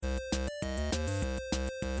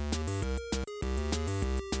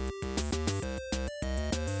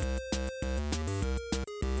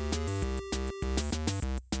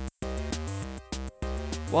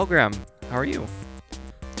Well, Graham, how are you?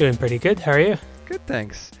 Doing pretty good. How are you? Good,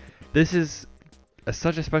 thanks. This is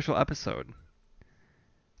such a special episode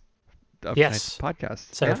of tonight's Yes. podcast.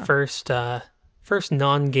 It's our Yeah, first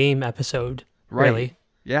non-game episode, right. really.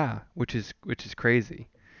 Yeah, which is crazy.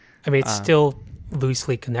 I mean, it's Uh, still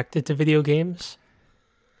loosely connected to video games,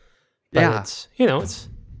 but yeah, it's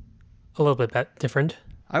a little bit different.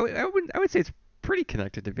 I would say it's pretty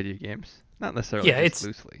connected to video games, not necessarily Yeah, just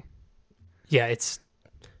loosely. it's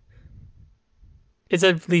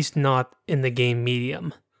at least not in the game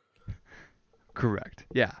medium. Correct.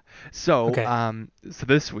 Yeah. So, Okay. so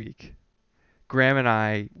this week, Graham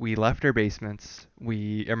and we left our basements,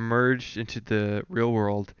 we emerged into the real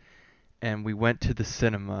world, and we went to the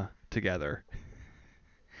cinema together.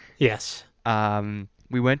 Yes.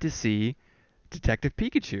 We went to see Detective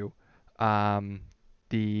Pikachu, um,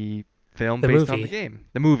 the film The based on the movie. game,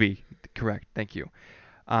 the movie. Correct. Thank you.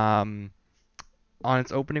 Um, on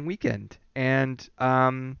its opening weekend, and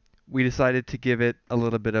we decided to give it a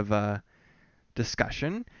little bit of a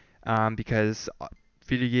discussion because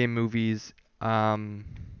video game movies, um,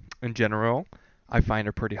 in general, I find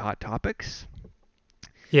are pretty hot topics.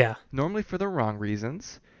 Yeah. Normally for the wrong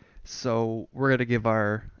reasons. So we're gonna give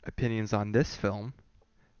our opinions on this film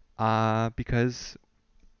because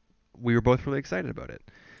we were both really excited about it.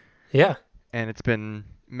 Yeah. And it's been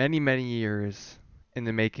many, many years in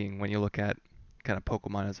the making when you look at kind of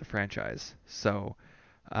Pokemon as a franchise. So,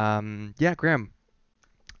 yeah, Graham,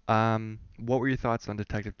 what were your thoughts on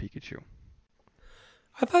Detective Pikachu?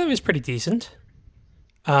 I thought it was pretty decent.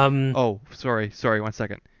 Um, Oh, sorry, 1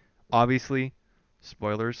 second. Obviously,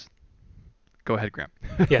 spoilers. Go ahead, Graham.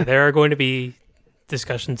 yeah, there are going to be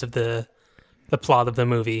discussions of the plot of the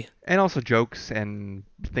movie. And also jokes and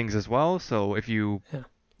things as well. So if you Yeah.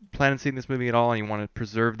 plan on seeing this movie at all and you want to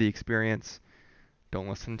preserve the experience, don't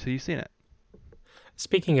listen until you've seen it.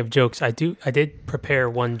 Speaking of jokes, I did prepare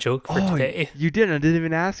one joke for Oh, today. you didn't. I didn't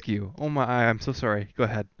even ask you. Oh my, I'm so sorry. Go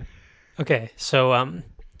ahead. Okay, so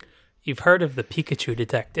you've heard of the Pikachu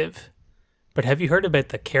detective, but have you heard about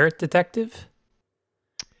the carrot detective?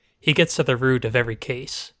 He gets to the root of every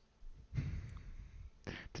case.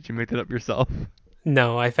 Did you make that up yourself?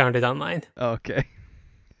 No, I found it online. Okay.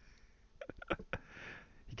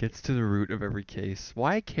 He gets to the root of every case.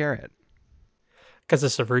 Why a carrot? Because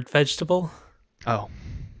it's a root vegetable. Oh.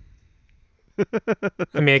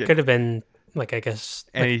 I mean, it Okay. could have been, like, I guess,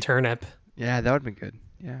 like a Any? turnip. Yeah, that would have been good.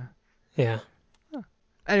 Yeah. Yeah. Huh.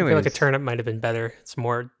 I feel like a Anyways, turnip might have been better. It's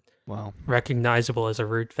more well, recognizable as a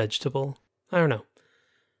root vegetable. I don't know.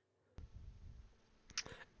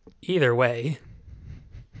 Either way.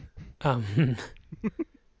 Um,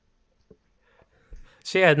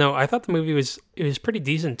 so yeah, no, I thought the movie was pretty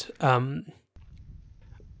decent.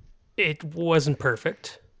 It wasn't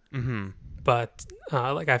perfect. mm-hmm. But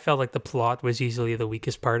like I felt like the plot was easily the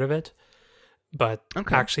weakest part of it. But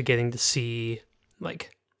Okay. actually getting to see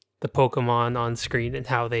like the Pokemon on screen and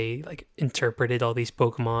how they like interpreted all these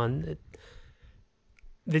Pokemon,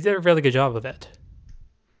 they did a really good job of it.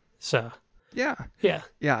 So Yeah. yeah,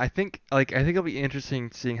 Yeah, I think it'll be interesting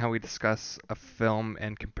seeing how we discuss a film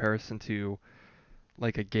in comparison to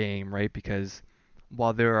like a game, right? Because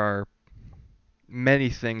while there are many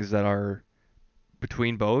things that are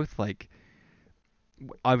between both, like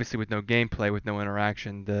obviously with no gameplay, with no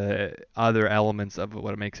interaction, the other elements of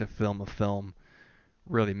what makes a film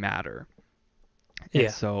really matter. And yeah,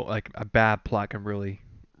 so like a bad plot can really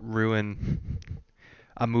ruin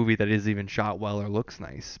a movie that is even shot well or looks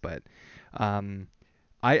nice. But um,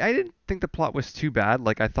 I didn't think the plot was too bad.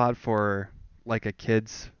 Like I thought for like a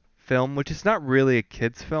kids film, which is not really a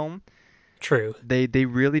kids film, true. they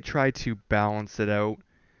really tried to balance it out.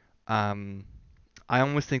 Um, I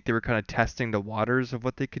almost think they were kind of testing the waters of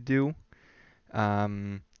what they could do.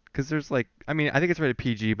 Because there's like, I mean, I think it's rated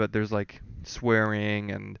PG, but there's like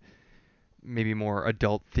swearing and maybe more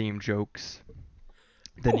adult themed jokes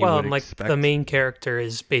than you Well, would and like the expect. main character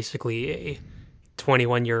is basically a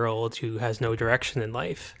 21-year-old who has no direction in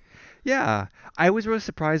life. Yeah, I was really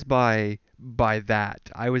surprised by that.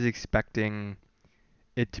 I was expecting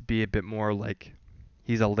it to be a bit more like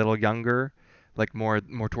he's a little younger, like more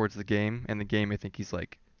towards the game. And the game, I think he's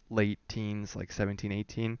like late teens, like 17,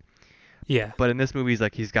 18. Yeah, But in this movie,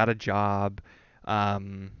 he's got a job.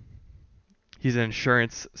 Um, he's an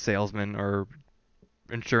insurance salesman or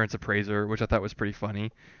insurance appraiser, which I thought was pretty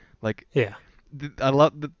funny. Like yeah. I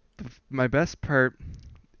love my best part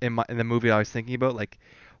in the movie I was thinking about like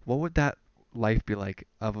what would that life be like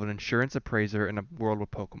of an insurance appraiser in a world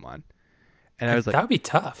with Pokemon? And I was That would be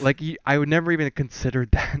tough. I would never even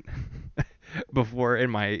considered that before in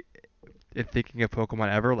my in thinking of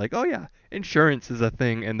Pokemon ever. Like, oh yeah, insurance is a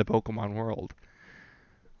thing in the Pokemon world.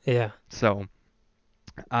 Yeah. So,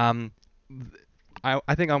 um,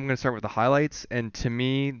 I think I'm gonna start with the highlights, and to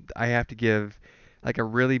me, I have to give like a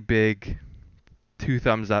really big two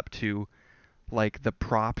thumbs up to like the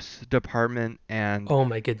props department and Oh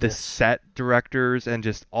my the goodness. set directors and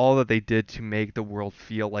just all that they did to make the world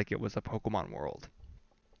feel like it was a Pokemon world.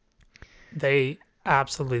 They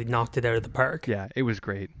absolutely knocked it out of the park. Yeah, it was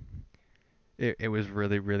great. It was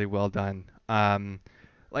really really well done.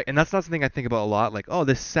 Like, and that's not something I think about a lot. Like, oh,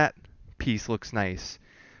 this set piece looks nice,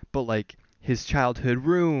 but like his childhood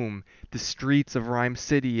room, the streets of Rhyme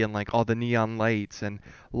City, and like all the neon lights and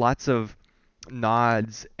lots of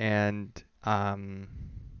nods and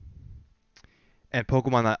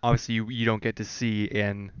Pokemon that obviously you don't get to see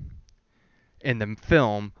in the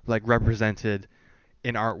film, like represented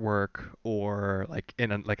in artwork or like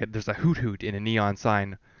there's a Hoot Hoot in a neon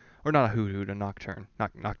sign, or not a Hoot Hoot, a Nocturne,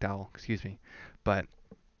 Noctowl, excuse me, but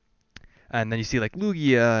and then you see like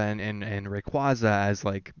Lugia and Rayquaza as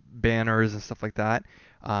like banners and stuff like that.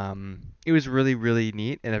 It was really really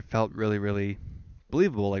neat and it felt really really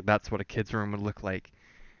believable. Like that's what a kid's room would look like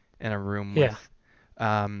in a room Yeah. with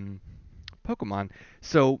um, Pokemon.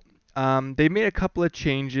 So they made a couple of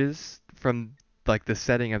changes from like the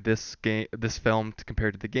setting of this film to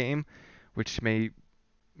compared to the game, which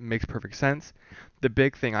makes perfect sense. The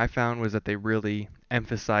big thing I found was that they really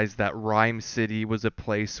emphasized that Rhyme City was a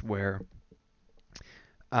place where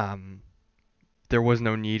um, there was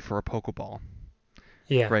no need for a Pokeball,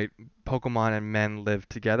 Yeah. right? Pokemon and men lived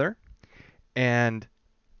together, and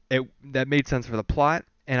it that made sense for the plot.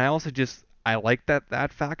 And I also just I like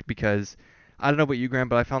that fact because I don't know about you, Graham,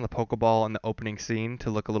 but I found the Pokeball in the opening scene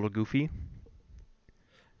to look a little goofy.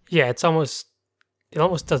 Yeah, it almost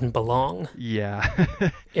doesn't belong Yeah,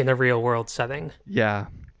 in a real world setting. yeah.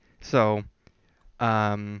 So,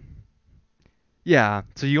 um, yeah.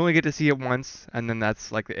 So you only get to see it once, and then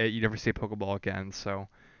that's like it. You never see a Pokeball again. So,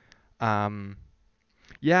 um,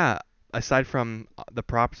 yeah. Aside from the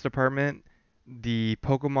props department, the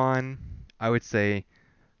Pokemon, I would say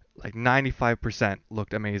like 95%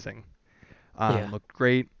 looked amazing. Yeah. Looked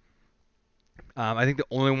great. I think the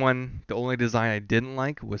only design I didn't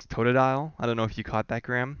like was Totodile. I don't know if you caught that,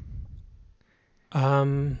 Graham. I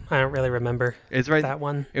don't really remember It's right. that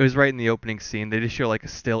one. It was right in the opening scene. They just show like a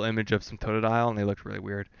still image of some Totodile, and they looked really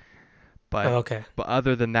weird. But Oh, okay. but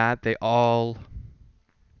other than that,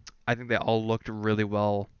 I think they all looked really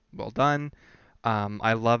well done.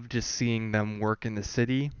 I love just seeing them work in the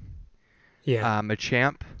city. Yeah.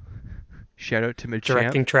 Machamp, shout out to Machamp.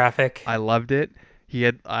 Directing traffic. I loved it. He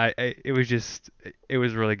had it was just it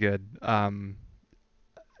was really good.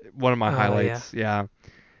 One of my Oh, yeah. highlights. Yeah.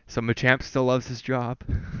 So Machamp still loves his job.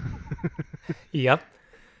 Yep.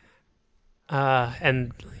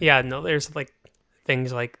 And yeah, no, there's like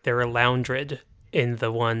things like there were Loundred in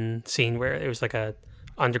the one scene where it was like a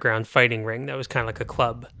underground fighting ring that was kind of like a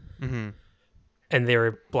club, hmm and they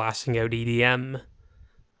were blasting out EDM.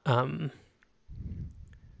 Um,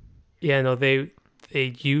 yeah, no, they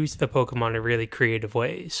used the Pokemon in really creative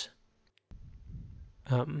ways.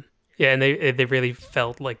 Yeah, and they really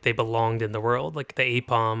felt like they belonged in the world, like the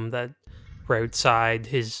Apom that were outside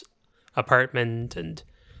his apartment, and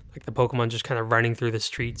like the Pokemon just kind of running through the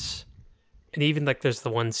streets. And even like there's the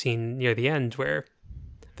one scene near the end where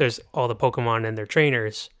there's all the Pokemon and their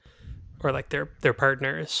trainers, or like their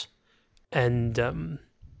partners, and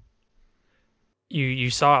you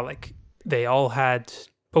saw like they all had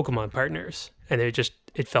Pokemon partners, and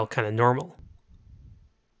it felt kind of normal.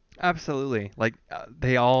 Absolutely. Like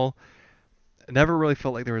they all never really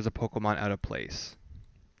felt like there was a Pokemon out of place.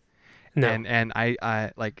 No, And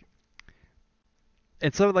I like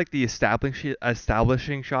it's sort of like the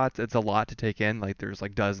establishing shots. It's a lot to take in. Like there's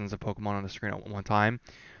like dozens of Pokemon on the screen at one time.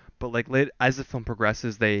 But like as the film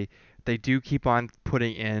progresses, they do keep on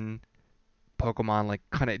putting in Pokemon like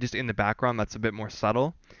kind of just in the background. That's a bit more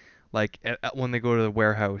subtle. Like when they go to the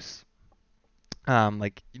warehouse,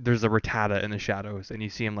 like there's a Rattata in the shadows, and you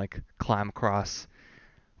see him like climb across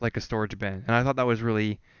like a storage bin. And I thought that was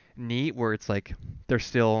really neat, where it's like they're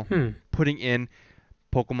still hmm, putting in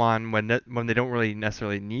Pokemon when they don't really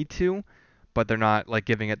necessarily need to, but they're not like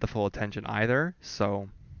giving it the full attention either. So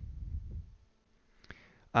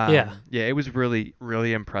yeah, yeah, it was really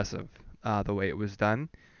really impressive the way it was done.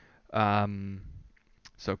 Um,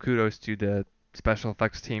 so kudos to the special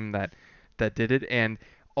effects team that did it, and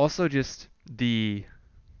also just the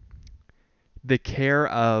care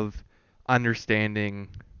of understanding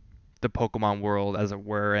the Pokemon world as it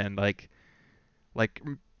were, and like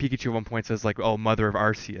Pikachu at one point says like, "Oh, Mother of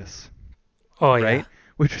Arceus," oh yeah, right?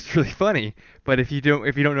 which was really funny. But if you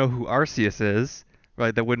don't know who Arceus is,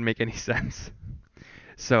 right, that wouldn't make any sense.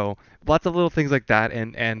 So lots of little things like that,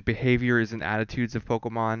 and behaviors and attitudes of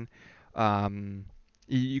Pokemon. Um,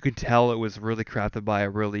 you can tell it was really crafted by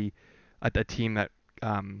a team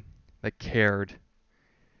um, that cared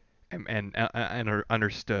and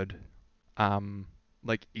understood um,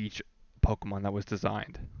 like each Pokemon that was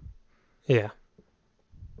designed. Yeah,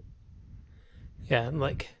 yeah, and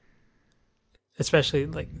like especially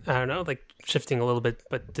like I don't know, like shifting a little bit,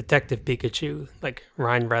 but Detective Pikachu, like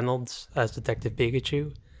Ryan Reynolds as Detective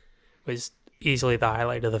Pikachu, was easily the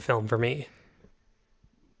highlight of the film for me.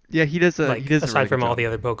 Yeah, he Like does a really aside good from all job. the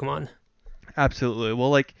other Pokemon. Absolutely. Well,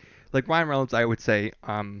 like Ryan Reynolds, I would say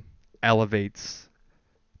elevates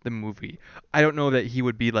the movie. I don't know that he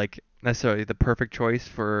would be like necessarily the perfect choice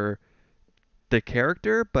for the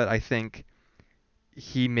character, but I think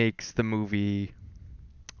he makes the movie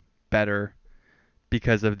better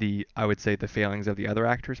because of I would say the failings of the other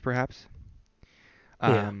actors, perhaps.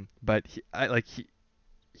 Yeah. But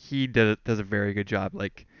he does a very good job.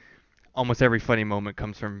 Like almost every funny moment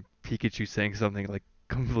comes from Pikachu saying something like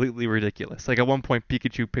completely ridiculous. Like at one point,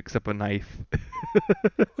 Pikachu picks up a knife.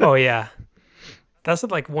 Oh yeah, that's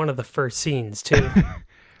like one of the first scenes too.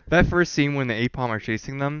 That first scene when the Apom are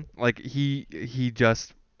chasing them, like he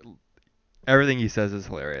just everything he says is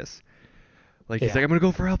hilarious. Like he's Yeah, like, I'm gonna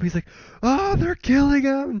go for help. He's like, oh, they're killing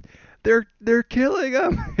him. They're killing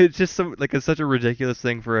him. It's just it's such a ridiculous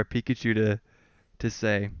thing for a Pikachu to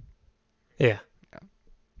say. yeah, Yeah.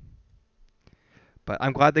 But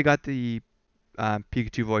I'm glad they got the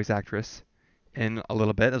Pikachu voice actress in a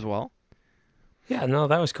little bit as well, yeah. No,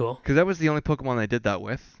 that was cool. because that was the only Pokemon they did that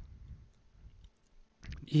with.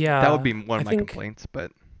 That would Yeah, be one I of my think. complaints,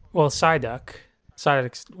 but Well, Psyduck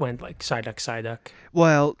went like Psyduck.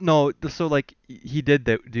 well, no, so like he did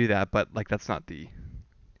do that, but like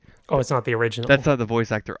Oh, it's not the that's original. not the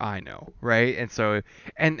voice actor I know, right? And so,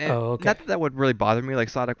 and Oh, okay, not that that would really bother me. Like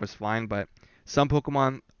Sonic was fine, but some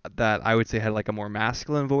Pokemon that I would say had like a more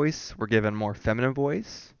masculine voice were given more feminine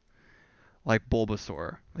voice, like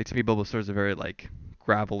Bulbasaur. Like to me, Bulbasaur is a very like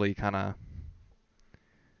gravelly kind of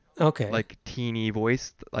okay. like teeny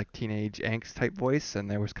voice, like teenage angst type voice,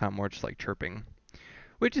 and there was kind of more just like chirping,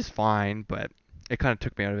 which is fine, but it kind of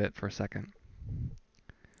took me out of it for a second.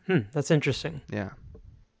 That's interesting. Yeah,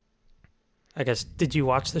 I guess did you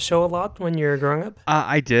watch the show a lot when you were growing up?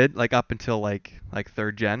 I did like up until like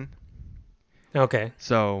third gen. Okay,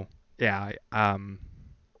 So yeah,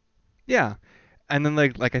 yeah, and then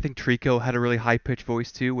like I think Trico had a really high pitched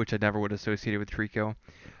voice too, which I never would associate with Trico.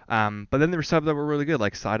 But then there were some that were really good,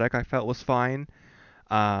 like Psyduck I felt was fine.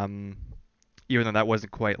 Um, Even though that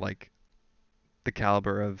wasn't quite like the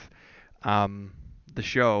caliber of um the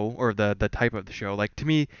show or the type of the show. Like to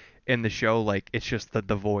me in the show, like it's just the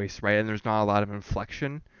voice, right? And there's not a lot of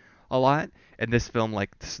inflection a lot. In this film,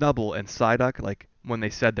 like Snubble and Psyduck, like when they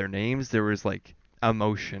said their names, there was like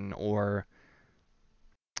emotion or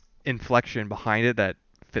inflection behind it that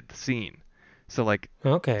fit the scene. So like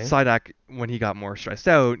okay, Psyduck, when he got more stressed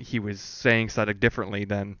out, he was saying Psyduck differently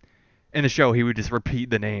than in the show. He would just repeat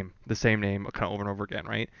the same name, kind of over and over again,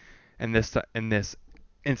 right? And in this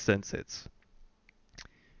instance, it's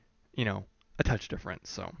a touch different.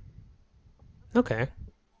 So okay.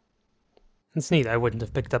 It's neat. I wouldn't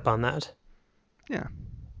have picked up on that. yeah,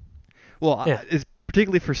 well, Yeah, it's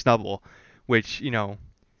particularly for Snubble, which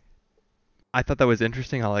I thought that was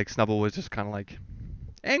interesting. How like Snubble was just kind of like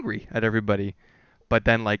angry at everybody, but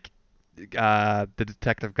then like the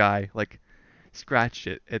detective guy like scratched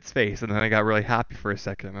its face, and then I got really happy for a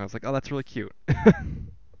second. And I was like, oh, that's really cute.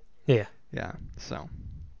 yeah, Yeah. So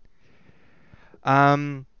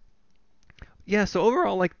um yeah. So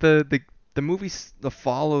overall, like the movie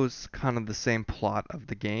follows kind of the same plot of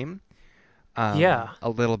the game yeah. a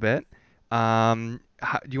little bit. Do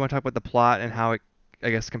you want to talk about the plot and how it I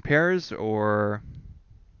guess compares or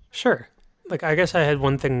Sure. Like I guess I had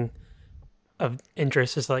one thing of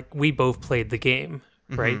interest is like we both played the game,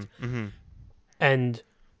 right? mhm mhm And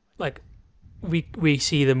like we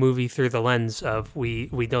see the movie through the lens of we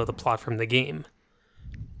know the plot from the game.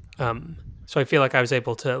 So I feel like I was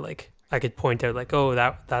able to like I could point out like oh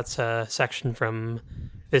that's a section from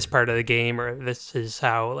this part of the game or this is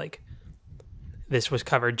how like this was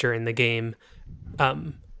covered during the game.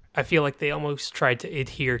 Um, I feel like they almost tried to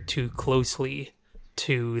adhere too closely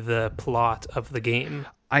to the plot of the game.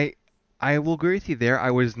 I I will agree with you there. I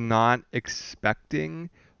was not expecting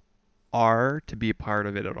R to be a part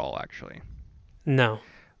of it at all, actually. No.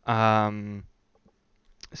 Um,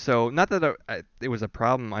 so not that it was a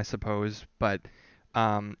problem, I suppose, but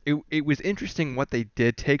it was interesting what they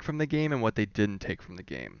did take from the game and what they didn't take from the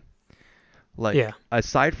game. Yeah. Like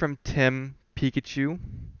aside from Tim Pikachu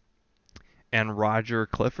and Roger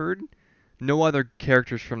Clifford, no other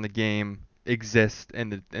characters from the game exist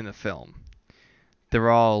in the film. They're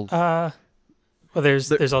all Uh, well, there's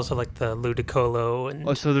they're, there's also like the Ludicolo oh,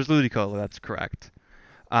 and so there's Ludicolo, that's correct.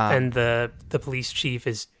 Um, the police chief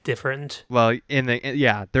is different. well,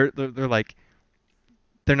 yeah, they're like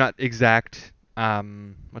they're not exact.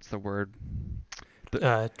 What's the word?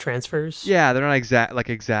 The, Transfers. yeah, they're not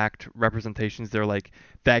exact representations. They're like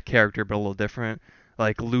that character, but a little different.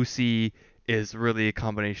 Like Lucy is really a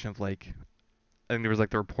combination of like I think there was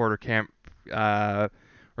like the uh,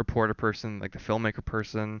 reporter person, like the filmmaker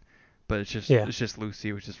person, but Yeah. it's just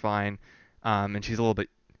Lucy, which is fine. And she's a little bit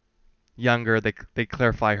younger. They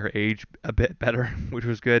clarify her age a bit better, which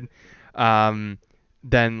was good. Um,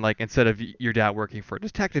 then like instead of your dad working for a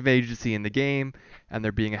detective agency in the game, and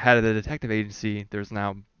there being a head of the detective agency, there's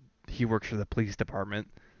now he works for the police department,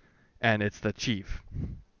 and it's the chief,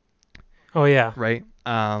 Oh yeah. right?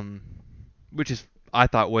 Which is I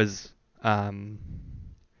thought was I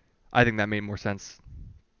think that made more sense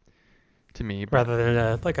to me, but Rather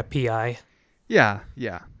than like a PI. yeah,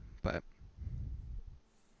 yeah, but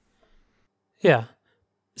Yeah.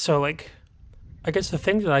 So like, I guess the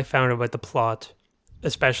thing that I found about the plot,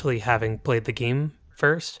 especially having played the game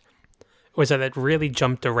first, was that it really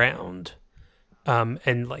jumped around.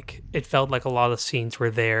 And like it felt like a lot of scenes were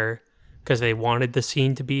there because they wanted the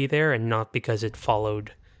scene to be there and not because it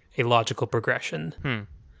followed a logical progression. hmm,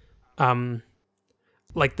 Um,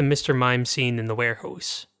 like the Mr. Mime scene in the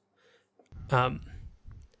warehouse. Um,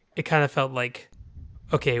 it kind of felt like,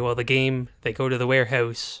 okay, well, the game, they go to the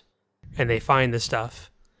warehouse and they find the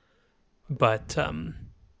stuff, but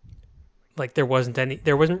like there wasn't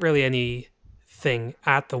really anything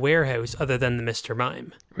at the warehouse other than the Mr.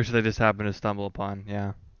 Mime. which they just happened to stumble upon. Yeah,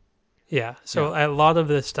 Yeah, yeah, so a lot of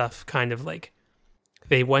this stuff kind of like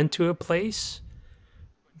they went to a place,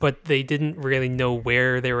 but they didn't really know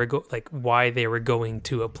where they were like why they were going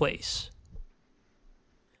to a place.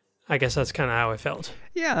 I guess that's kind of how I felt.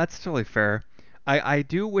 yeah. That's totally fair. I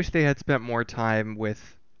do wish they had spent more time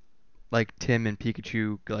with like Tim and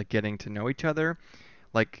Pikachu like getting to know each other.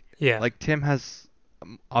 Like Yeah. Tim has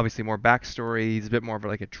obviously more backstory. He's a bit more of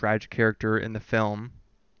like a tragic character in the film,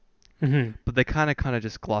 Hmm. but they kind of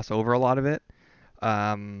just gloss over a lot of it.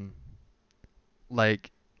 Um,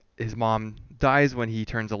 like his mom dies when he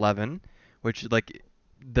turns 11, which like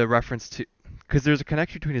the reference to because there's a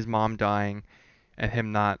connection between his mom dying and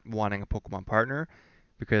him not wanting a Pokemon partner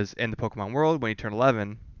because in the Pokemon world when you turn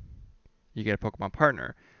 11 you get a Pokemon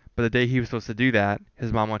partner. But the day he was supposed to do that,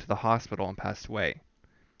 his mom went to the hospital and passed away.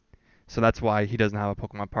 So that's why he doesn't have a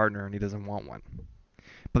Pokemon partner and he doesn't want one.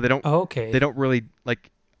 But Oh, they okay. don't really like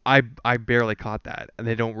I barely caught that and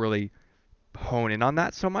they don't really hone in on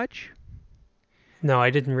that so much. No, I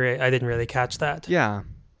didn't really catch that. Yeah.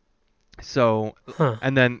 So Huh.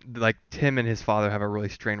 and then like Tim and his father have a really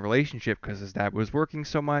strained relationship because his dad was working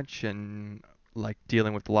so much and like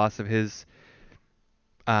dealing with the loss of his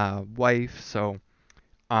wife. So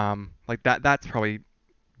like that's probably a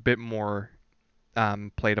bit more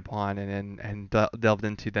played upon and delved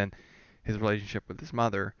into than his relationship with his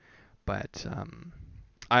mother. But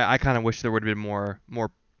I kind of wish there would have been more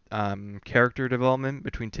character development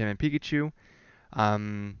between Tim and Pikachu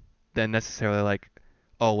um, than necessarily like,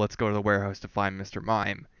 oh, let's go to the warehouse to find Mr.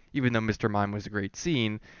 Mime. Even though Mr. Mime was a great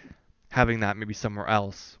scene, having that maybe somewhere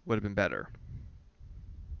else would have been better.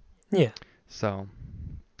 Yeah. So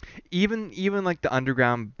even like the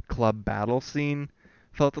underground club battle scene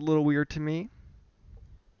felt a little weird to me.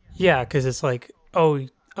 Yeah, because it's like, oh,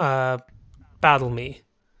 uh, battle me.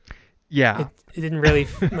 Yeah, It didn't really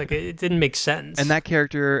like it didn't make and sense. that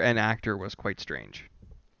character and actor was quite strange.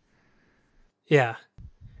 Yeah,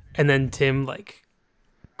 and then Tim like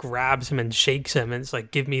grabs him and shakes him, and it's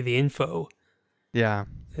like, give me the info. Yeah,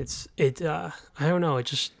 It. I don't know. It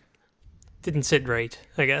just didn't sit right.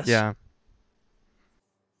 I guess. yeah,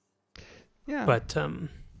 yeah, But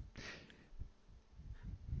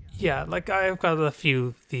yeah, like I've got a few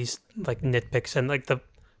of these like nitpicks, and like the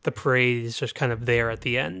parade is just kind of there at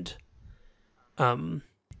the end, um,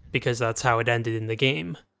 because that's how it ended in the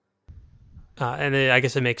game. I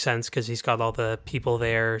guess it makes sense because he's got all the people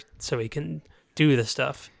there, so he can do the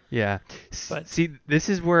stuff. yeah. But See, this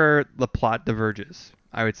is where the plot diverges.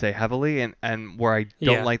 I would say heavily, and where I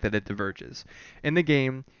don't yeah, like that it diverges. In the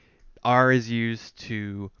game, R is used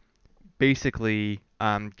to basically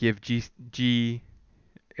give G.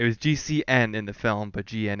 It was GCN in the film, but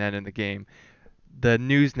GNN in the game. The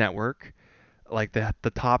news network, like the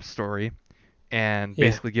top story, and Yeah,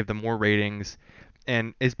 basically give them more ratings,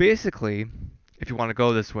 and is basically, if you want to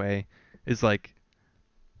go this way, is like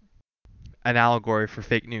an allegory for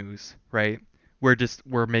fake news, right?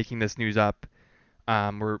 We're making this news up.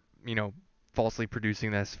 We're falsely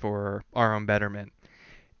producing this for our own betterment.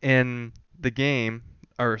 In the game,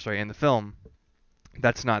 or sorry, in the film,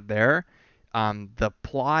 that's not there. The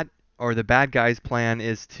plot or the bad guy's plan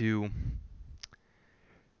is to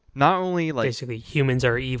not only like, basically humans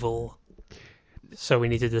are evil, so we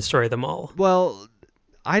need to destroy them all. well,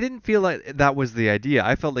 I didn't feel like that was the idea.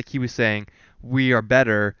 I felt like he was saying we are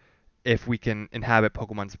better if we can inhabit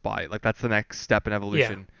Pokemon's body. Like that's the next step in Yeah.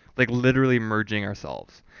 evolution. Like literally merging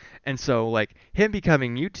ourselves. And so like him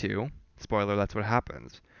becoming Mewtwo, spoiler, that's what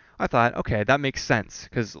happens. I thought, okay, that makes sense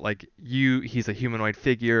because like he's a humanoid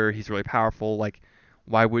figure. He's really powerful. Like,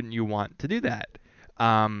 why wouldn't you want to do that?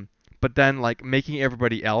 Um, but then like making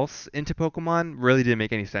everybody else into Pokemon really didn't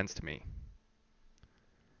make any sense to me.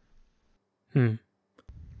 Hmm.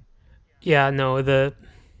 Yeah, no, the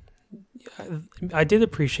I did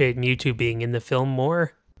appreciate Mewtwo being in the film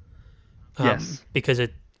more, Yes. because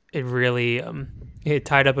it really it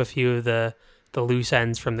tied up a few of the loose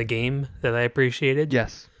ends from the game that I appreciated.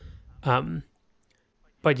 Yes. Um,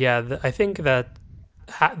 but yeah, I think that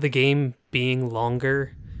the game being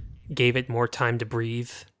longer gave it more time to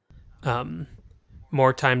breathe, um,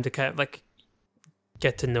 more time to kind of like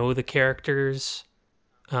get to know the characters.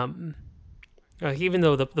 Um, Even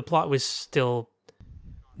though the plot was still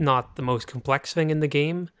not the most complex thing in the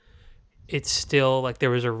game, it's still like there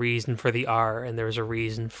was a reason for the R and there was a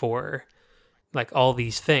reason for like all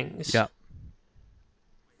these things, Yeah.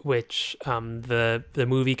 which the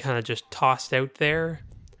movie kind of just tossed out there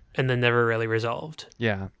and then never really resolved.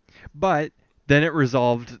 Yeah. But then it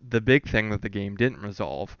resolved the big thing that the game didn't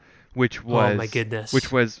resolve, which Oh my was goodness.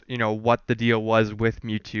 what the deal was with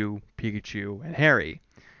Mewtwo, Pikachu, and Harry.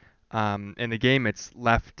 In the game, it's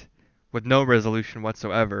left with no resolution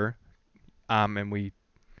whatsoever, and we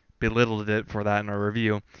belittled it for that in our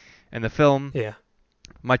review. In the film, Yeah.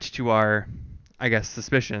 much to our, I guess,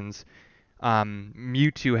 suspicions,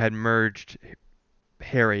 Mewtwo had merged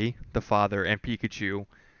Harry, the father, and Pikachu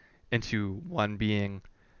into one being,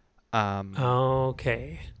 um,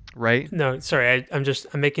 Okay. right? No, sorry. I'm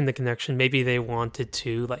making the connection. Maybe they wanted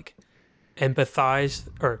to like empathize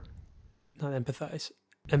or not empathize,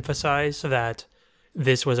 emphasize that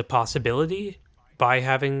this was a possibility by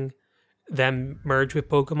having them merge with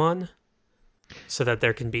Pokemon so that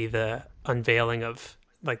there can be the unveiling of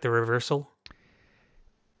like the reversal.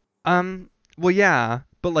 Well, yeah,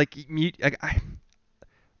 but like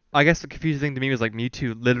I guess the confusing thing to me was like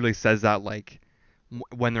Mewtwo literally says that like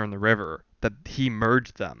when they're in the river that he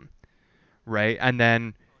merged them, right?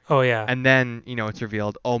 Oh yeah. And then it's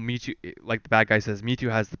revealed, oh, Mewtwo, like the bad guy says,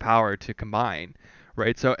 Mewtwo has the power to combine,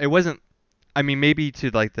 right? So it wasn't. I mean, maybe to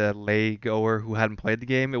like the lay goer who hadn't played the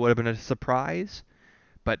game, it would have been a surprise.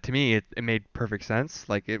 But to me, it made perfect sense.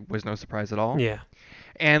 Like it was no surprise at all. Yeah.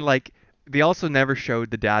 And like they also never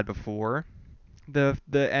showed the dad before the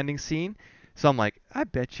ending scene. So I'm like, I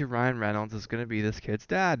bet you Ryan Reynolds is gonna be this kid's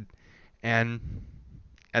dad. And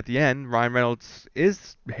at the end, Ryan Reynolds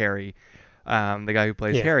is Harry, the guy who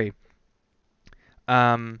plays Yeah. Harry.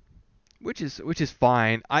 Um, which is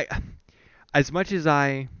fine. As much as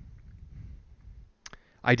I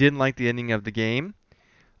didn't like the ending of the game,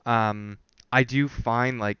 um, I do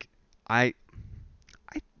find like I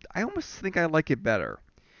I I almost think I like it better.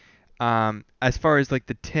 As far as like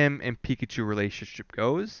the Tim and Pikachu relationship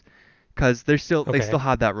goes, because they still Okay.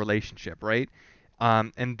 have that relationship, right?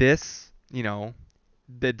 And this, the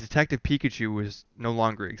Detective Pikachu was no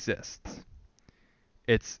longer exists.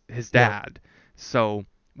 It's his Yeah. dad. So,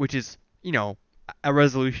 which is, a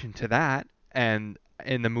resolution to that. And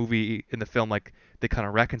in the film, like they kind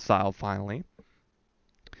of reconcile finally,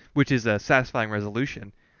 which is a satisfying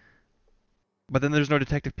resolution. But then there's no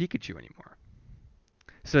Detective Pikachu anymore.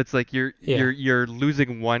 So it's like you're Yeah. you're you're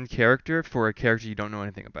losing one character for a character you don't know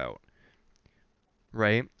anything about,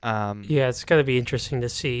 right? Yeah, it's going to be interesting to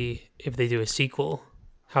see if they do a sequel,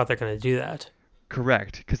 how they're going to do that.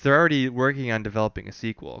 Correct, because they're already working on developing a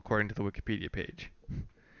sequel, according to the Wikipedia page.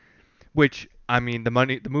 Which I mean, the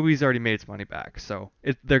movie's already made its money back, so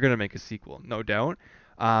they're gonna make a sequel, no doubt.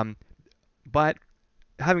 Um, but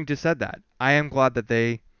having just said that, I am glad that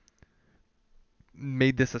they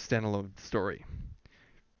made this a standalone story.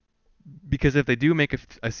 Because if they do make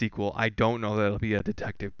a sequel, I don't know that it'll be a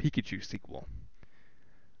Detective Pikachu sequel.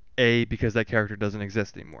 A, because that character doesn't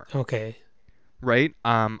exist anymore, Okay. right?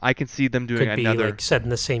 I can see them doing Could be another like set in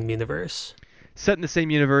the same universe. set in the same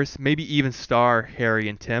universe, maybe even star Harry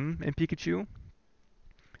and Tim and Pikachu.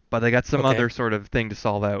 but they got some other Okay. sort of thing to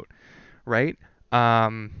solve out, right?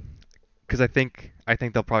 Um, because I think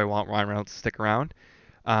they'll probably want Ryan Reynolds to stick around.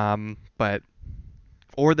 But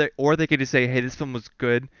or they could just say, hey, this film was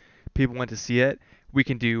good, people went to see it, we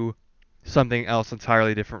can do something else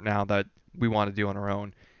entirely different now that we want to do on our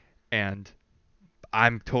own, and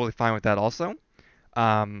I'm totally fine with that also.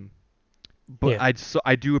 Um, but Yeah.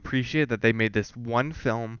 I do appreciate that they made this one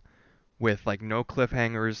film with like no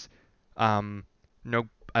cliffhangers, um, no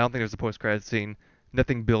I don't think there's a post credit scene,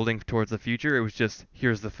 nothing building towards the future. It was just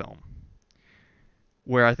here's the film.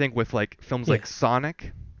 Where I think with like films Yeah. like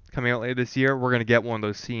Sonic coming out later this year, we're gonna get one of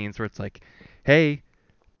those scenes where it's like, hey,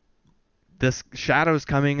 this Shadow's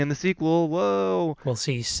coming in the sequel. Whoa! We'll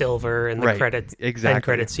see Silver in the Right. credit end Exactly.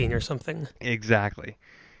 credit scene or something. Exactly.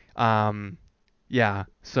 Um, yeah.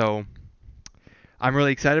 So I'm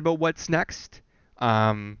really excited about what's next.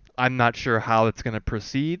 I'm not sure how it's gonna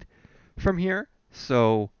proceed from here.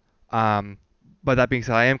 So, um, but that being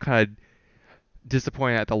said, I am kind of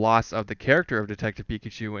disappointed at the loss of the character of Detective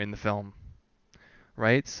Pikachu in the film.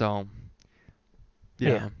 Right. So, Yeah.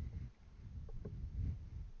 yeah.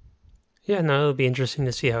 Yeah, no, it'll be interesting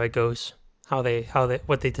to see how it goes. What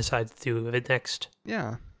they decide to do with it next.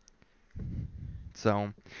 Yeah.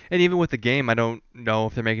 So, and even with the game, I don't know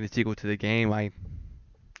if they're making a sequel to the game.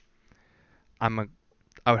 I'm a,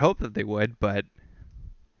 I would hope that they would, but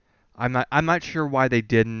I'm not sure why they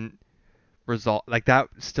didn't resolve like that.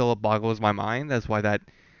 Still boggles my mind as why that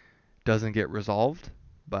doesn't get resolved.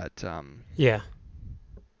 But Yeah,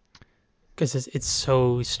 because it's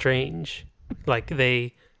so strange. Like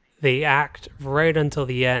they act right until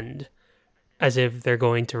the end as if they're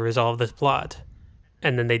going to resolve this plot,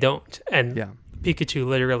 and then they don't. And yeah, Pikachu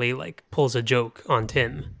literally like pulls a joke on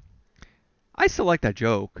Tim. I still like that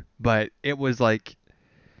joke, but it was like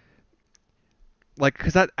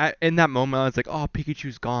because in that moment I was like, oh,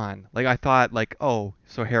 Pikachu's gone. Like I thought like, oh,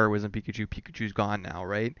 so Harry wasn't Pikachu. Pikachu's gone now,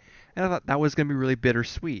 right? And I thought that was gonna be really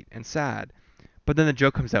bittersweet and sad. But then the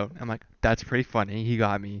joke comes out. I'm like, that's pretty funny. He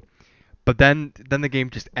got me. But then the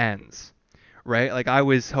game just ends, right? Like I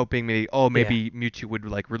was hoping Yeah. maybe Mewtwo would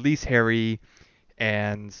like release Harry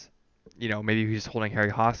and maybe he's holding Harry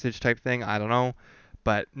hostage type thing. I don't know.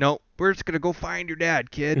 But no, we're just gonna go find your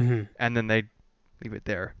dad, kid. Hmm. And then they leave it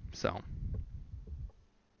there. So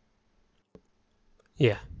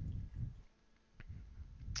Yeah.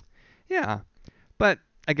 yeah. But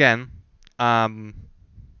again, um,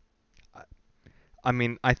 I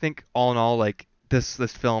mean, I think all in all, like this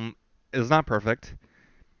film is not perfect,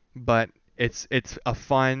 but it's a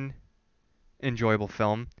fun, enjoyable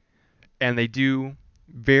film, and they do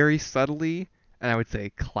very subtly and I would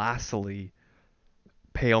say classily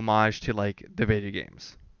pay homage to like the video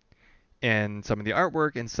games and some of the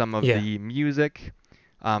artwork and some of Yeah. the music.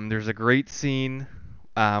 There's a great scene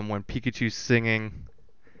when Pikachu's singing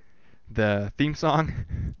the theme song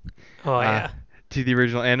Oh uh, yeah. to the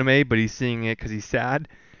original anime, but he's singing it because he's sad.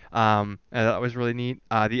 And that was really neat.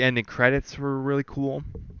 The ending credits were really cool.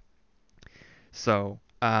 So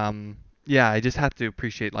yeah, I just have to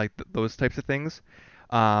appreciate like those types of things.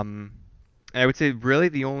 Um, I would say really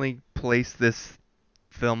the only place this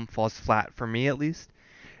film falls flat for me, at least,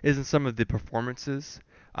 is in some of the performances.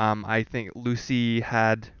 I think Lucy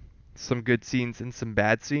had some good scenes and some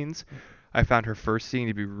bad scenes. I found her first scene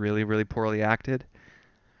to be really, really poorly acted.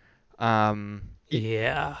 Um, e-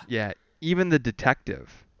 Yeah. yeah, even the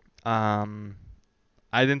detective. Um,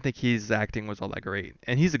 I didn't think his acting was all that great,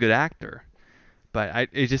 and he's a good actor, but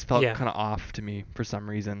it just felt Yeah. kind of off to me for some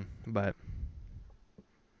reason. But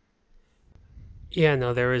Yeah.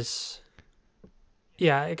 No, there was.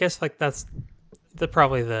 Yeah, I guess like that's the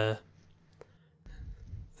probably the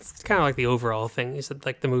it's kind of like the overall thing is that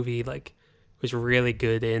like the movie like was really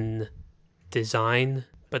good in design,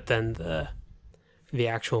 but then the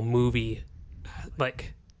actual movie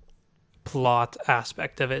like plot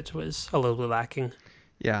aspect of it was a little bit lacking.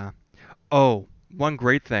 yeah. Oh, one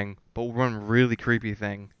great thing, but one really creepy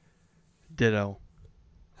thing. Ditto.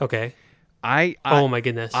 Okay. I I Oh my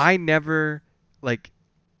goodness. I never like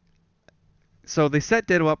so they set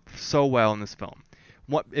Ditto up so well in this film.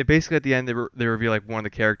 Basically at the end they reveal like one of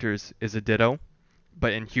the characters is a Ditto,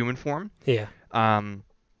 but in human form. Yeah. Um,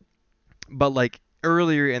 but like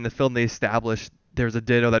earlier in the film they established there's a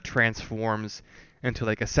Ditto that transforms into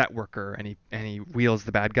like a set worker and he wheels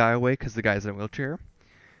the bad guy away because the guy's in a wheelchair.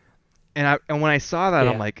 And when I saw that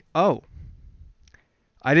I'm Yeah. like, oh,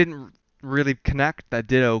 I didn't really connect that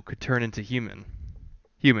Ditto could turn into humans.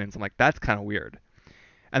 I'm like, that's kind of weird.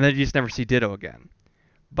 And then you just never see Ditto again.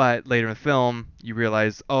 But later in the film, you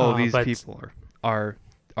realize, oh, these But people are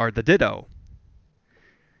are the Ditto.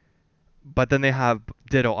 But then they have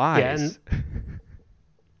Ditto Yeah, and eyes.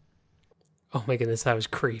 oh my goodness, that was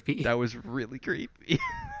creepy. That was really creepy.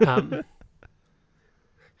 Um,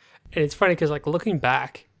 and it's funny because like looking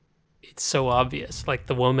back, it's so obvious. Like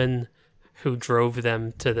the woman who drove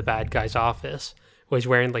them to the bad guy's office was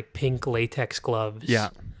wearing like pink latex Yeah,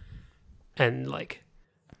 gloves, and like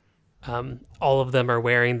all of them are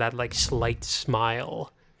wearing that like slight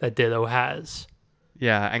smile that Ditto has.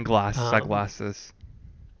 yeah, and Um, sunglasses.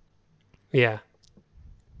 yeah,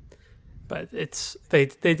 but they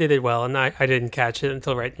did it well, and I didn't catch it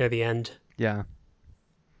until right near the end. Yeah,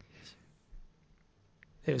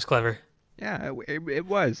 It was clever. yeah, it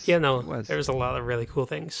was. Yeah, It no, there was. was a lot of really cool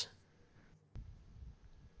things.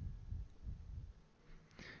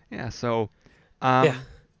 Yeah, so Yeah, um,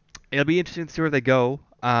 it'll be interesting to see where they go.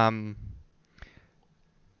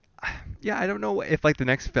 Yeah, I don't know if like the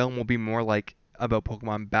next film will be more like about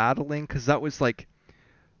Pokemon battling, because that was like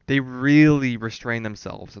they really restrain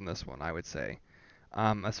themselves in this one, I would say.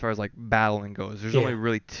 As far as like battling goes, there's only yeah,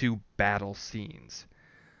 really two battle scenes,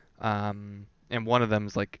 and one of them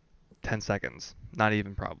is like 10 seconds, not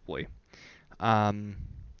even probably. Um,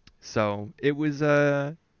 so it was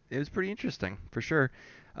pretty interesting for sure.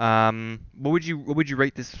 What would you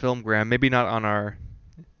rate this film, Graham? Maybe not on our.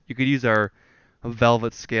 You could use our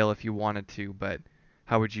Velvet scale if you wanted to, but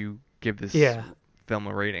how would you give this yeah. film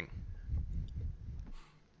a rating?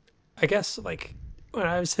 I guess like when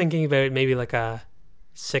I was thinking about it, maybe like a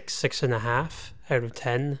 6.5 out of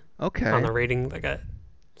 10 on Okay, the rating, like a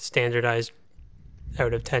standardized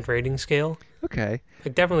out of 10 rating scale. okay.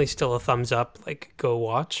 Like definitely still a thumbs up, like go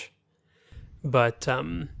watch. But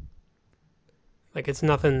like it's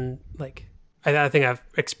nothing like I think I've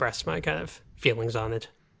expressed my kind of feelings on it.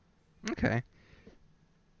 Okay.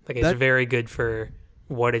 Like it's That very good for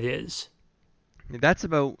what it is. that's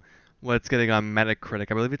about what it's getting on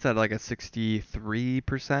Metacritic. I believe it's at like a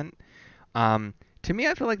 63%. Um, to me,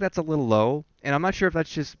 I feel like that's a little low, and I'm not sure if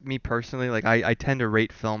that's just me personally. Like I tend to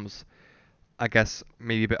rate films, I guess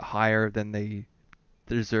maybe a bit higher than they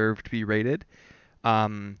deserve to be rated.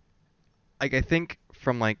 Um, like I think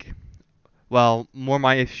from like, well, more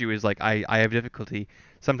my issue is like I have difficulty.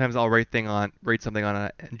 Sometimes I'll rate something on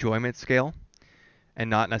an enjoyment scale and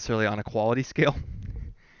not necessarily on a quality scale.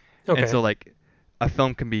 And Okay. so like a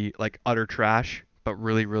film can be like utter trash, but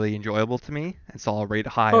really, really enjoyable to me, and so I'll rate it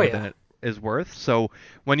Oh higher than yeah. it is worth. So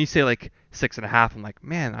when you say like 6.5, I'm like,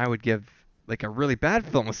 man, I would give like a really bad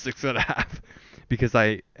film a 6.5 because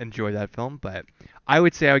I enjoy that film. But I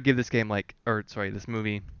would say I would give this game like, or sorry, this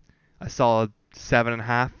movie a solid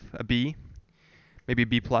 7.5, a B, maybe a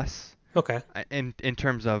B plus, Okay. in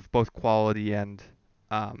terms of both quality and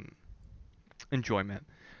um, enjoyment.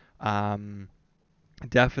 Um,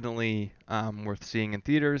 Definitely worth seeing in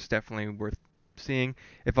theaters. Definitely worth seeing.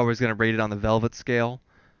 If I was going to rate it on the Velvet scale,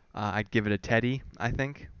 I'd give it a Teddy, I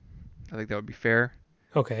think. I think that would be fair.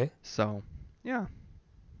 Okay. So, yeah.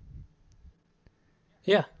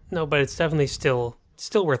 Yeah. No, but it's definitely still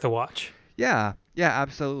worth a watch. Yeah. Yeah,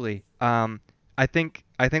 absolutely. I think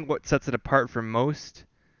what sets it apart from most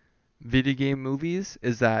video game movies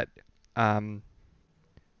is that um,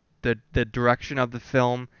 the direction of the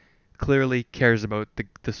film clearly cares about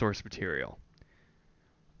the source material.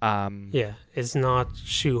 Um, Yeah. It's not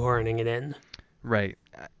shoehorning it in. right.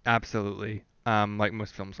 Absolutely. Like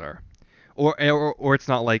most films are. Or it's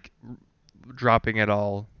not like dropping it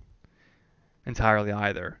all entirely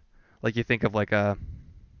either. Like you think of like a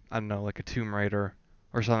I don't know like a Tomb Raider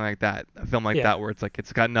or something like that, a film like Yeah. that where it's like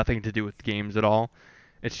it's got nothing to do with games at all.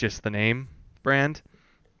 It's just the name brand.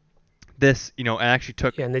 This it actually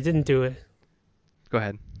took. Yeah, and they didn't do it. Go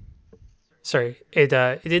ahead. Sorry, it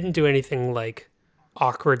didn't do anything like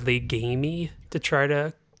awkwardly gamey to try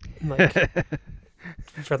to like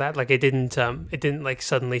for that. Like it didn't like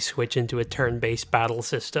suddenly switch into a turn-based battle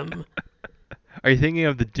system. Are you thinking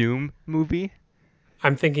of the Doom movie?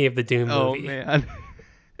 I'm thinking of the Doom Oh movie. man.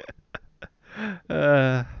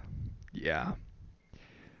 uh, yeah.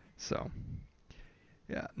 So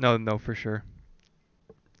yeah, no, no, for sure.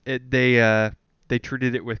 They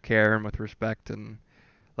treated it with care and with respect, and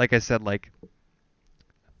like I said, like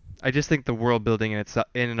I just think the world building in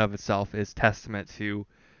and of itself is testament to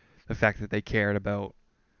the fact that they cared about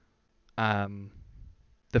um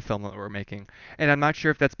the film that we're making. And I'm not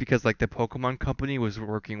sure if that's because like the Pokemon company was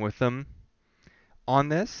working with them on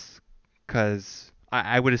this, because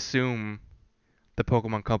I would assume the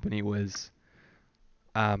Pokemon company was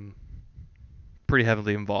um pretty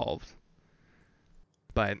heavily involved.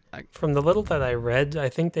 But From the little that I read, I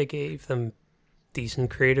think they gave them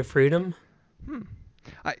decent creative freedom. hmm,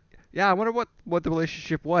 I yeah, I wonder what the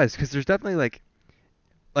relationship was, because there's definitely like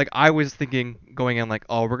like I was thinking going in like,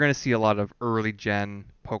 oh, we're gonna see a lot of early gen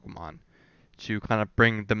Pokemon to kind of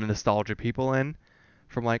bring the nostalgia people in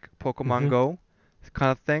from like Pokemon Hmm. Go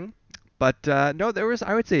kind of thing. But no, there was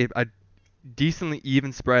I would say a decently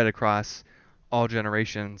even spread across all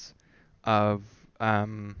generations of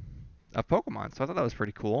um of Pokemon. So I thought that was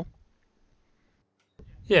pretty cool.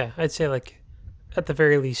 Yeah, I'd say like at the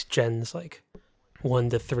very least gens like 1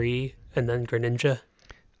 to 3, and then Greninja.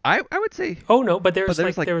 I would say, Oh no, but but there was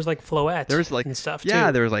like there Floette was like and stuff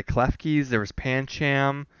yeah, too. there was like Klefkis, there was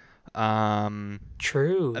Pancham, um,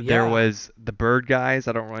 True. there Yeah. was the bird guys.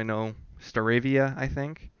 I don't really know Staravia, I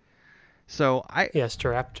think. So I Yes,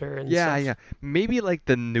 Staraptor and yeah yeah stuff. maybe like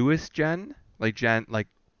the newest gen like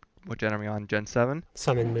what gen are we on? Gen 7?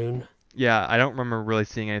 Sun and Moon. Yeah, I don't remember really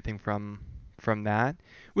seeing anything from that,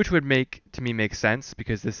 which would make to me make sense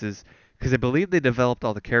because this is because I believe they developed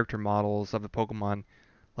all the character models of the Pokemon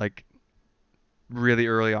like really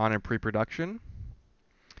early on in pre-production.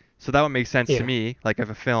 So that would make sense to Yeah. me. Like if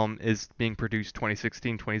a film is being produced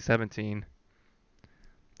 2016, 2017,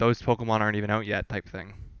 those Pokemon aren't even out yet, type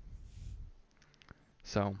thing.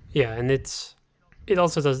 So Yeah, and it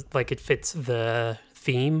also does like it fits the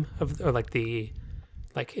theme of or like the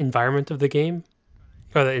like environment of the game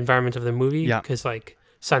or the environment of the movie yeah, because like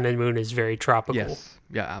Sun and Moon is very tropical. yes,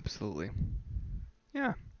 yeah, absolutely,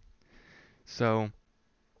 yeah. So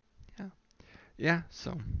yeah, yeah.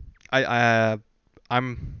 So I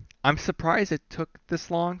I'm surprised it took this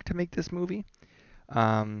long to make this movie.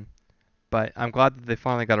 Um, but I'm glad that they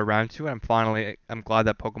finally got around to it. I'm glad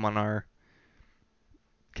that Pokemon are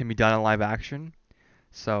can be done in live action.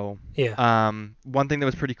 So Yeah. one thing that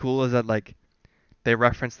was pretty cool is that like they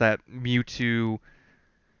referenced that Mewtwo.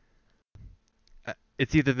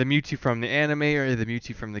 It's either the Mewtwo from the anime or the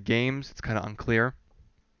Mewtwo from the games. It's kind of unclear,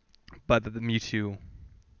 but that the Mewtwo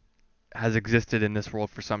has existed in this world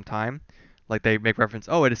for some time. Like they make reference,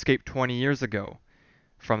 oh, it escaped 20 years ago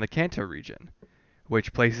from the Kanto region,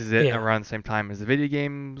 which places it Yeah. around the same time as the video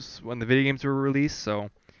games when the video games were released. So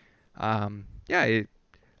yeah,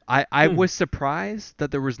 I Hmm. was surprised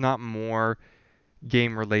that there was not more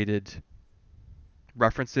game related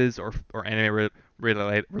references or anime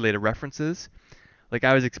related references. Like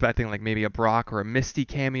I was expecting like maybe a Brock or a Misty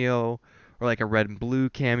cameo or like a Red and Blue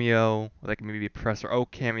cameo, or like maybe a Professor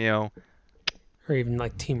Oak cameo. Or even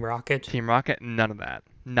like Team Rocket. Team Rocket, none of that.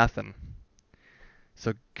 Nothing.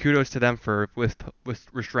 So kudos to them for with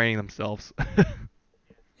restraining themselves.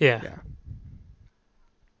 Yeah. yeah.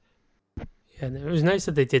 Yeah, and it was nice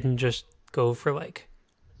that they didn't just go for like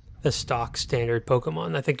the stock standard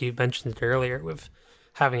Pokemon. I think you mentioned it earlier with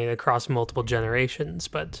having it across multiple generations,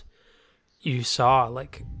 but you saw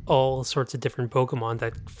like all sorts of different Pokemon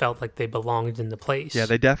that felt like they belonged in the Yeah, place.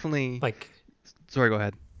 they definitely Like sorry, go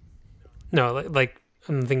ahead. no, like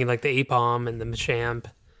I'm thinking like the Apom and the Machamp,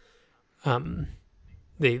 um,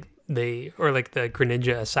 they or like the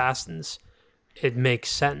Greninja assassins. It makes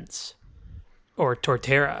sense. Or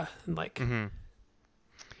Torterra, like Mhm.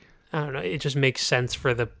 I don't know, it just makes sense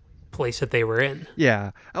for the place that they were in.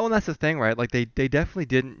 Yeah. Oh, and that's the thing, right? Like they definitely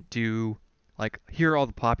didn't do like here are all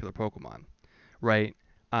the popular Pokemon, right?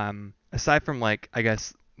 Aside from like I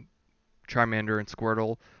guess Charmander and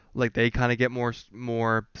Squirtle, like they kind of get more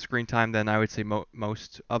screen time than I would say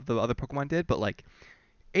most of the other Pokemon did. But like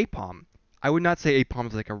Apom, I would not say Apom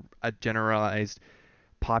is like a generalized,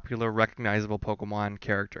 popular, recognizable Pokemon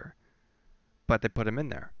character, but they put him in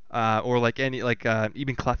there. Or like any like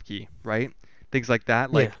even Klefki, right? Things like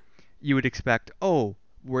that. Yeah, Like you would expect, oh,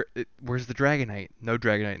 where's the Dragonite? No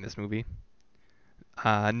Dragonite in this movie.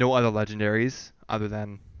 No other legendaries other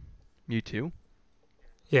than Mewtwo.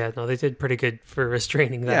 yeah, no, they did pretty good for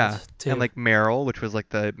restraining Yeah, that and too. like Meryl, which was like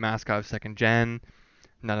the mascot of second gen.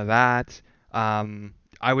 None of that.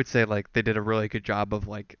 I would say like they did a really good job of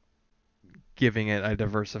like giving it a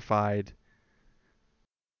diversified,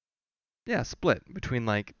 yeah, split between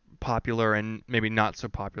like popular and maybe not so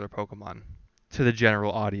popular Pokemon to the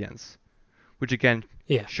general audience, which again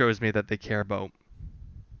Yeah, shows me that they care about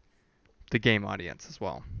the game audience as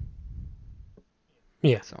well.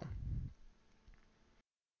 yeah, So,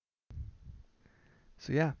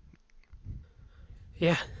 so yeah,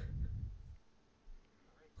 yeah.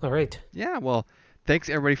 All right. yeah. Well, thanks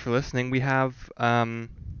everybody for listening. We have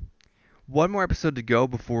one more episode to go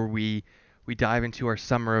before we dive into our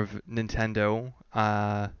summer of Nintendo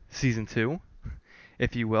season 2,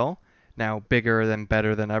 if you will. Now bigger than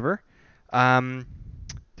better than ever. Um,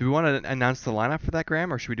 do we want to announce the lineup for that,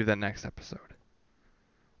 Graham, or should we do that next episode,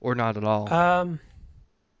 or not at all? Um,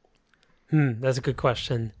 that's a good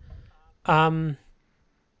question. Um,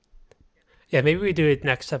 Yeah, maybe we do it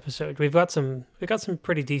next episode. We got some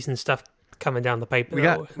pretty decent stuff coming down the pipe We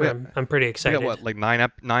got though, we and got I'm pretty we got excited. what, like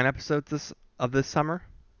nine episodes this summer?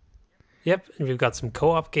 Yep, and we've got some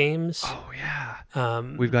co-op games. Oh yeah.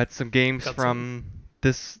 We've Um, got some games got some from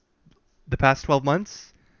this the past 12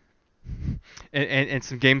 months and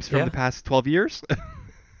some games from the yeah past 12 years.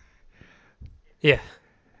 yeah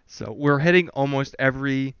So we're hitting I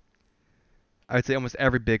would say almost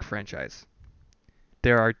every big franchise.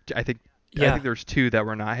 There are, I yeah. think there's two that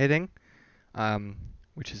we're not hitting, um,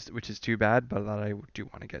 which is too bad, but that I do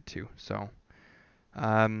want to get to. So,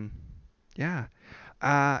 um, yeah.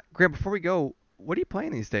 Graham, before we go, what are you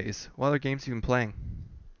playing these days? What other games have you been playing?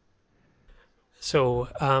 So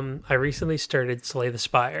I recently started Slay the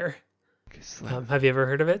Spire. Okay, Slay. Have you ever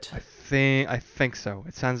heard of it? I think so.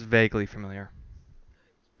 It sounds vaguely familiar.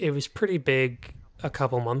 It was pretty big a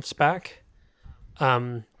couple months back.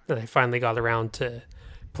 And I finally got around to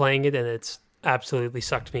playing it, and it's absolutely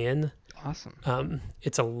sucked me in. Awesome.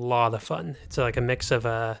 It's a lot of fun. It's like a mix of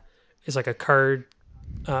it's like a card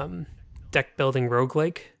um, deck building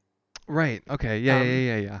roguelike. Right. Okay. Yeah. Yeah. Um,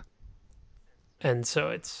 Yeah. Yeah. and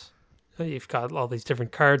so you've got all these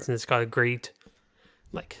different cards, and it's got a great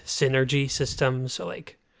like synergy system. So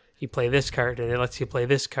like you play this card, and it lets you play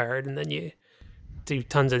this card, and then you do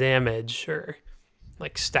tons of damage or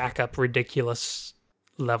like stack up ridiculous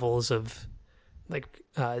levels of like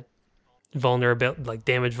vulnerability, like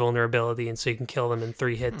damage vulnerability, and so you can kill them in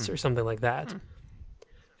 3 hits Hmm. or something like that. Hmm.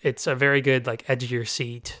 It's a very good like edge of your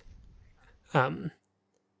seat, um,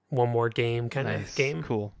 one more game kind of Nice. game.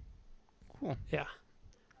 Cool. Cool. Yeah.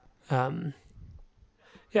 Um,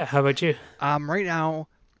 yeah. How about you? Right now,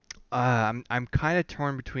 I'm kind of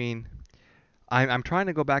torn between. I'm trying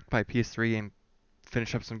to go back to my PS3 and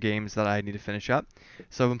finish up some games that I need to finish up.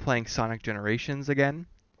 So I've been playing Sonic Generations again,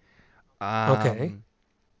 Okay. um,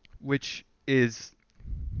 which is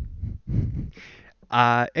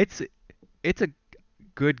uh, it's it's a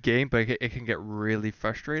good game, but it can get really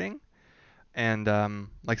frustrating. And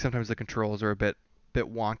like sometimes the controls are a bit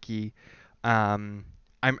wonky. Um,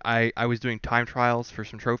 I was doing time trials for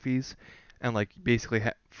some trophies, and like basically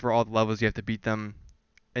for all the levels you have to beat them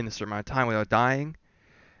in a certain amount of time without dying.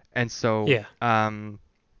 And so Yeah.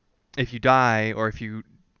 if you die or if you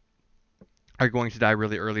are going to die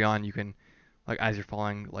really early on, you can like as you're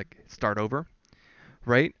falling like start over,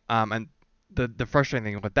 right? And the frustrating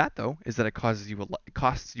thing about that though is that it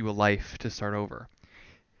costs you a life to start over.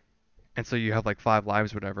 And so you have like 5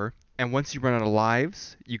 lives, whatever. And once you run out of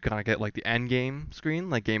lives, you kind of get like the end game screen,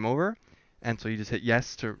 like game over. And so you just hit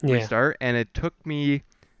yes to Yeah. restart. And it took me,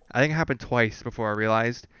 I think it happened twice before I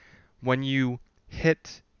realized when you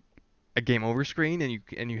hit a game over screen and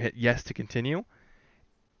you hit yes to continue,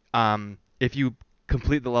 if you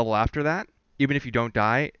complete the level after that, even if you don't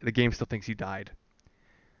die, the game still thinks you died.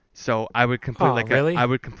 So Oh, I really?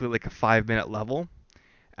 would complete like a 5 minute level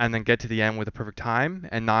and then get to the end with a perfect time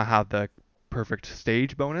and not have the perfect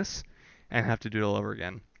stage bonus and have to do it all over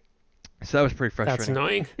again. So that was pretty That's frustrating.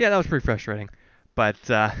 annoying. Yeah, that was pretty frustrating. But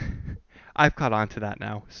I've caught on to that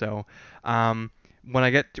now. So when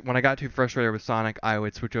I got too frustrated with Sonic, I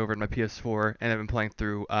would switch over to my PS4 and I've been playing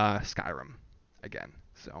through Skyrim again.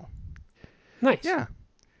 So Nice. yeah,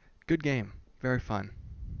 good game, very fun.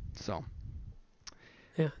 So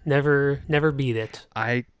Yeah. Never beat it.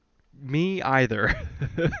 I me either.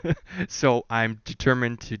 So I'm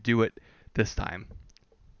determined to do it this time.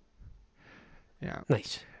 Yeah.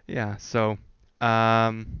 Nice. Yeah. So,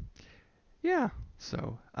 um, yeah.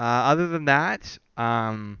 So, other than that,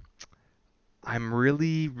 I'm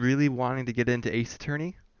really, really wanting to get into Ace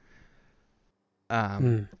Attorney.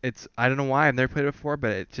 Hmm. It's I don't know why I've never played it before,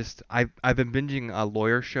 but it just I've been binging a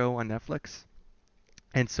lawyer show on Netflix,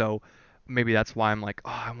 and so maybe that's why I'm like, oh,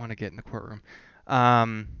 I want to get in the courtroom.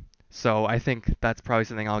 Um, so I think that's probably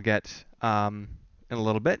something I'll get in a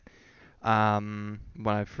little bit when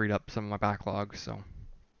I've freed up some of my backlog. So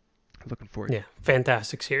looking forward. Yeah.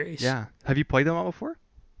 Fantastic series. Yeah. Have you played them all before?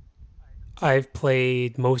 I've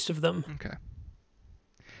played most of them. Okay.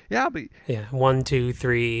 Yeah, but Yeah. One, two,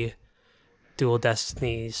 three, Dual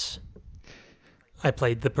Destinies. I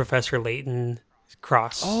played the Professor Layton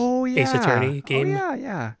cross oh Ace yeah. Attorney Oh game. yeah,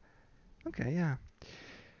 yeah. Okay, yeah.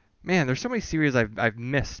 Man, there's so many series I've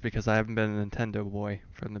missed because I haven't been a Nintendo boy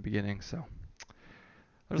from the beginning. So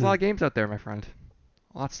there's a lot Hmm. of games out there, my friend.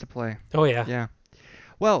 Lots to play. Oh yeah. Yeah.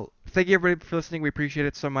 Well, thank you everybody for listening. We appreciate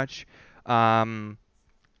it so much. Um,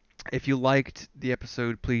 if you liked the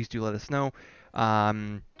episode, please do let us know.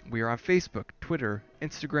 We are on Facebook, Twitter,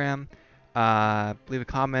 Instagram. Leave a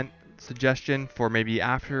comment, suggestion for maybe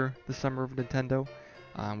after the summer of Nintendo.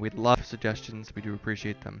 We'd love suggestions. We do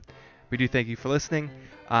appreciate them. We do thank you for listening.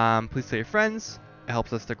 Please tell your friends. It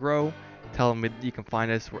helps us to grow. Tell them that you can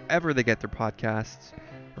find us wherever they get their podcasts.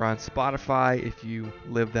 We're on Spotify if you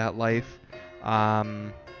live that life.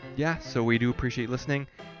 Yeah, so we do appreciate listening,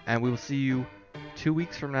 and we will see you 2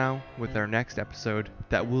 weeks from now with our next episode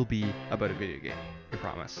that will be about a video game. We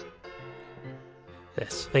promise.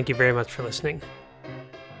 Yes. Thank you very much for listening.